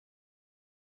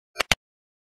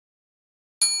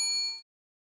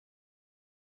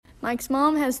Mike's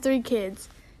mom has 3 kids.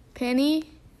 Penny,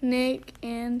 Nick,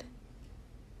 and...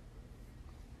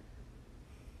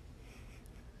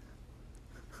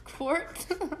 Court?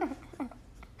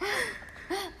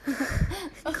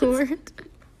 Court.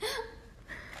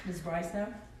 Does Bryce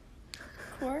know?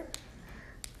 Court?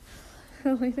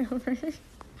 Lean over.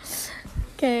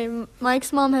 Okay,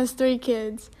 Mike's mom has 3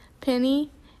 kids. Penny,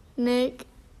 Nick,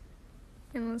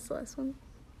 and what's the last one?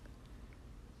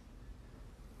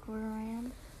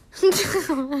 Quarter-ram?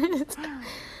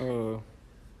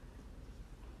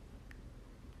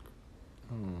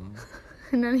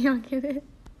 None of y'all get it.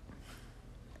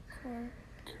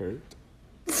 Kurt?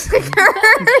 Yeah,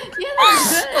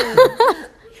 that's good.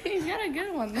 He's got a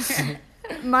good one there.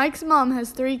 Mike's mom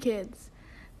has 3 kids.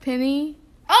 Penny,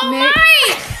 Oh,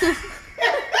 Nick.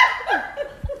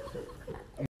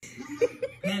 Mike!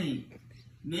 Penny,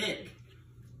 Nick.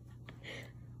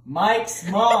 Mike's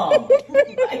mom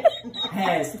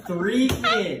has 3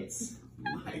 kids.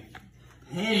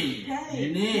 Penny,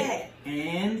 Nick,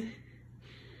 and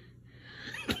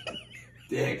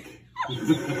Dick.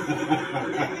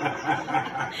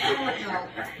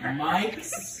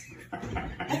 Mike's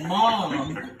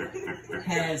mom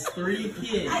has 3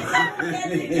 kids.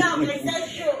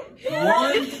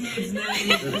 One kid's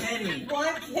name is Penny.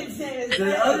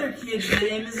 The other kid's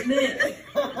name is Nick.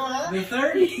 The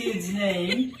third kid's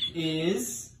name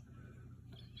is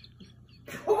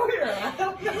Quarter, I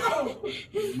don't know.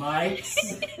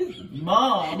 Mike's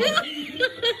mom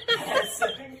has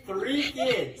 3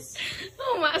 kids.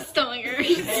 Oh, my stomach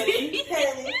hurts. Penny,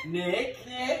 Nick,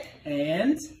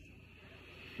 and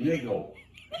Nickel.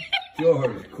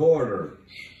 George Quarter.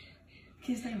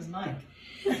 his name is Mike.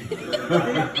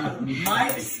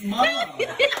 Mike's mom.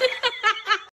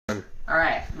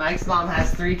 Alright, Mike's mom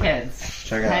has 3 kids.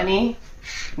 Check it out. Penny,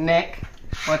 Nick,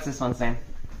 what's this one's name?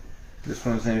 This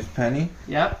one's name is Penny.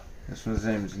 Yep, This one's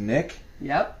name is Nick.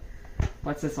 yep.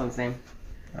 What's this one's name?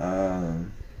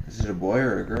 Is it a boy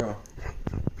or a girl?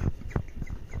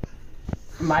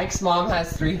 Mike's mom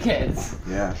has 3 kids.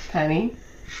 Yeah. Penny,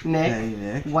 Nick, Penny,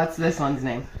 Nick. what's this one's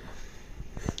name?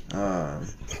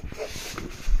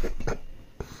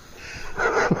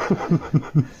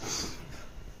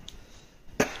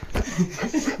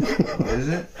 What is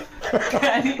it?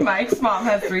 Penny, Mike's mom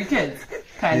has 3 kids.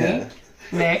 Penny, Yeah.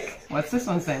 Nick, what's this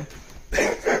one's name?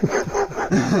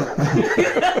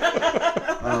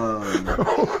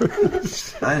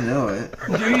 I know it.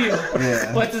 Do you?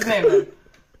 Yeah. What's his name then?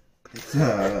 It's,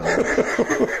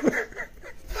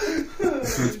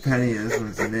 this one's Penny and this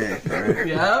one's Nick, right?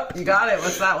 Yep, you got it.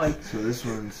 What's that one? So this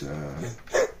one's,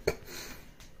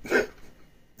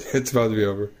 It's about to be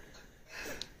over.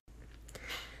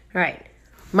 All right.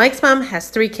 Mike's mom has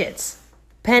 3 kids.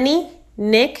 Penny,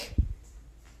 Nick,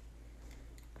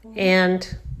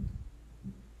 and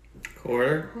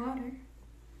Quarter?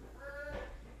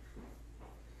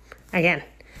 again.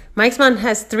 Mike's mom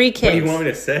has 3 kids. What do you want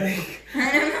me to say?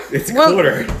 It's Well-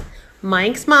 quarter.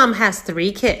 Mike's mom has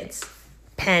 3 kids.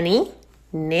 Penny,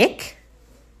 Nick.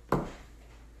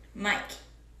 Mike.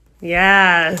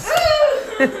 Yes.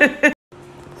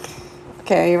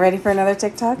 Okay, are you ready for another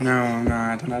TikTok? No, I'm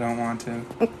not, and I don't want to.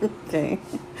 Okay.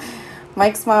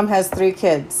 Mike's mom has 3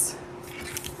 kids.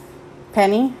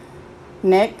 Penny,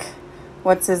 Nick,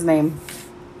 what's his name?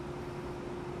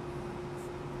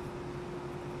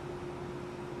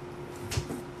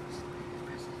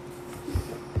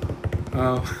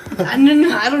 Oh, I don't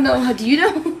know. I don't know. How do you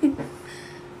know?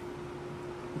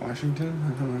 Washington? I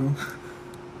don't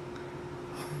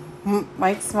know.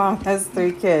 Mike's mom has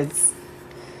 3 kids.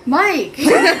 Mike.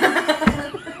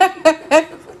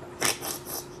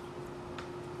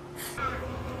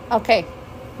 Okay,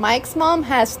 Mike's mom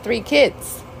has 3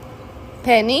 kids.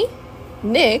 Penny,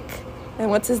 Nick, and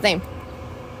what's his name?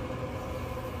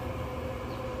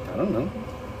 I don't know.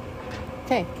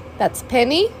 Okay, that's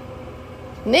Penny,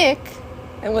 Nick,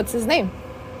 and what's his name?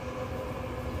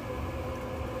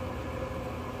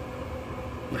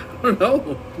 I don't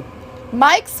know.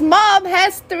 Mike's mom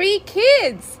has 3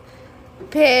 kids.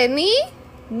 Penny,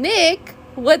 Nick,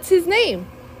 what's his name?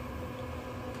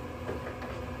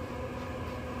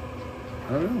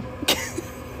 I don't know.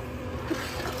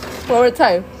 One more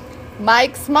time.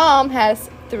 Mike's mom has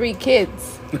 3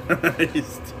 kids. You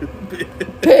stupid.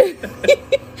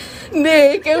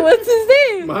 Nick, and what's his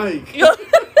name? Mike.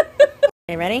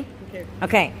 Okay, ready?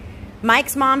 Okay.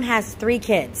 Mike's mom has 3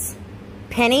 kids.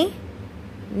 Penny,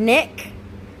 Nick,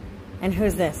 and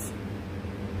who's this?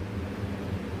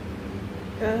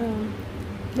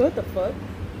 What the fuck?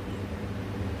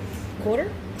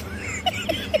 Quarter?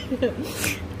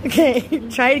 Okay,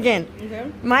 try it again.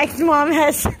 Okay. Mike's mom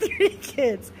has 3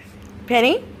 kids.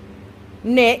 Penny,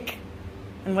 Nick,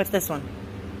 and what's this one?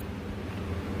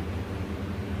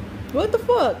 What the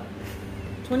fuck?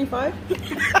 25?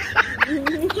 Who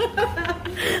names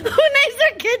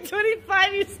their kid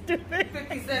 25, you stupid?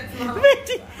 50 cents, Mom.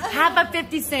 50, half a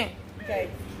 50 cent. Okay.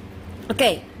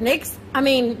 Okay, Mike's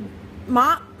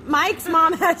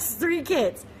mom has 3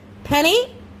 kids.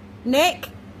 Penny, Nick,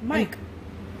 Mike.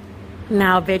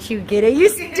 Now I bet you get it, you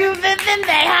stupid Bimbe,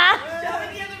 huh?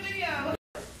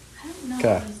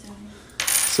 Okay.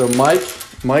 So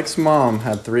Mike's mom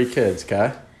had 3 kids,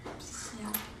 okay?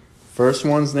 Yeah. First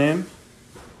one's name?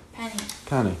 Penny.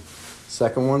 Penny.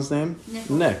 Second one's name?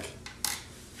 Nick.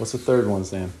 What's the third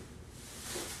one's name?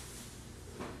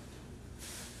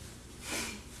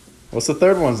 What's the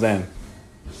third one's name?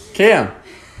 Cam.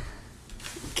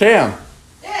 Cam.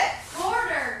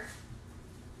 Order.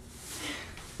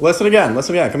 Listen again.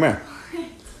 Come here.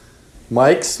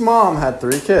 Mike's mom had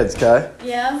 3 kids, okay?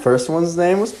 Yeah. First one's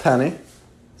name was Penny.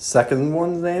 Second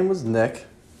one's name was Nick.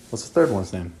 What's the third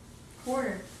one's name?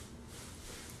 Quarter.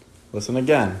 Listen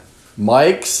again.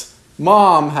 Mike's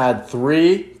mom had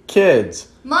 3 kids.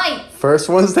 Mike. First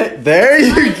one's name. There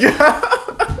you go.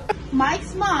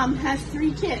 Mike's mom has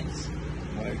 3 kids.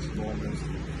 Mike's mom has.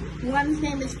 One's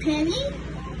name is Penny,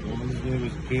 One's name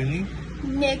is Penny.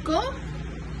 Nickel,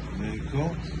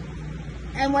 Nickel.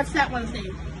 and what's that one's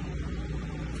name?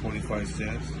 25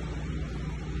 cents.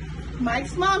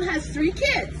 Mike's mom has 3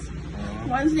 kids.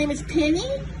 One's name is Penny,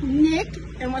 Nick,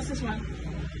 and what's this one?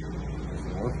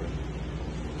 Orphan.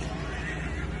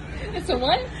 It's a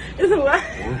what? Is it what?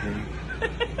 Orphan.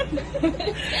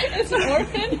 It's an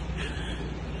orphan?